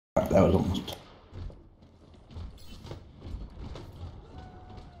That was almost.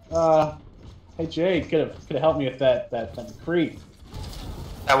 Hey Jay, could have helped me with that McCree.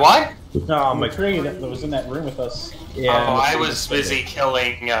 That what? No, McCree that was in that room with us. Yeah. Oh, I was busy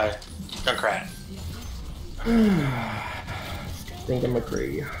killing Junkrat. Thinking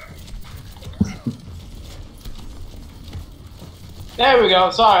McCree. There we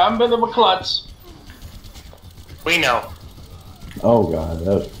go. Sorry, I'm a bit of a klutz. We know. Oh god,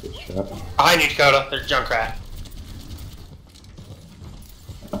 that was a good shot. Behind you, Dakota. There's Junkrat.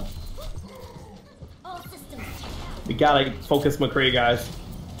 We gotta focus McCree, guys.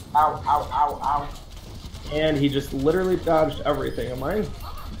 Ow, ow, ow, ow. And he just literally dodged everything. Am I?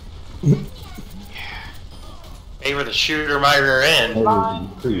 They were the shooter my rear end.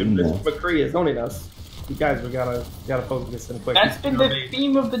 McCree is owning us. You guys, we gotta focus in quick. That's been the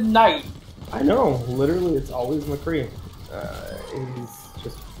theme of the night. I know. Literally, it's always McCree. He's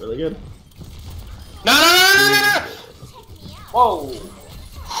just really good. No, no, no, no, no, no! Whoa.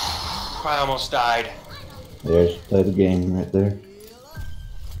 I almost died. There's play the game right there.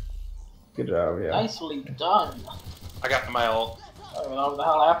 Good job, yeah. Nicely done. I got my ult. I don't know what the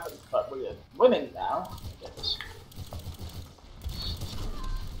hell happened, but we're winning now. I guess.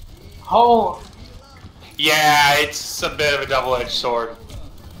 Oh. Yeah, it's a bit of a double-edged sword.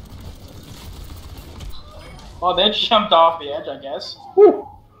 Well, they jumped off the edge, I guess. Woo.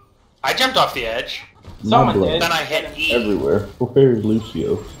 I jumped off the edge. Someone blood. did. Then I hit E. Everywhere. Where's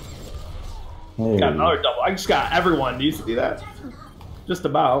Lucio? Hey. Got another double. I just got everyone. Do you see that? Just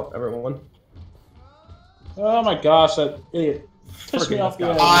about everyone. Oh my gosh, that idiot pissed me off the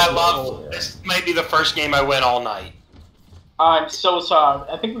edge. I love this. Might be the first game I win all night. I'm so sorry.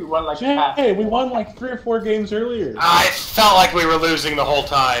 I think we won like half. Hey, we won like 3 or 4 games earlier. I felt like we were losing the whole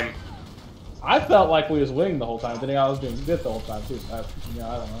time. I felt like we was winning the whole time. Then I was doing good the whole time too. I don't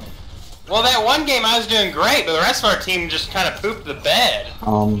know. Well, that one game I was doing great, but the rest of our team just kind of pooped the bed.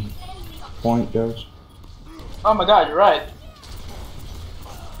 Point goes. Oh my god, you're right.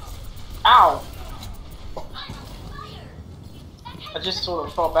 Ow! I just sort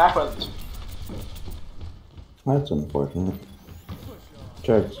of fell backwards. That's unfortunate.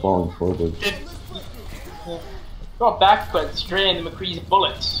 Jack's falling forward. Fell backwards, drained McCree's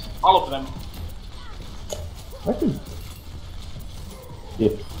bullets. All of them. I could be a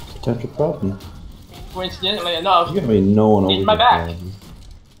potential problem. Coincidentally enough, There's gonna be no one over in my the back. problem.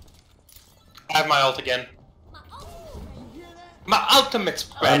 I have my ult again. My ultimate's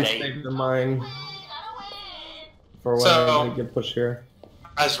I'm ready. saving mine for when So- I get pushed here.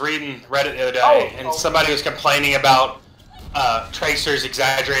 I was reading Reddit the other day, and somebody was complaining about Tracer's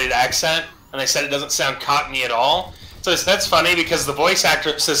exaggerated accent, and they said it doesn't sound Cockney at all. So that's funny because the voice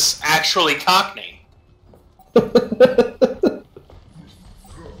actress is actually Cockney.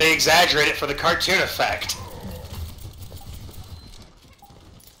 They exaggerate it for the cartoon effect.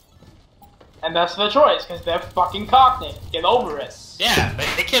 and that's their choice, because they're fucking Cockney. Get over it. Yeah,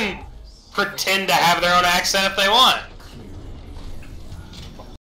 they can pretend to have their own accent if they want.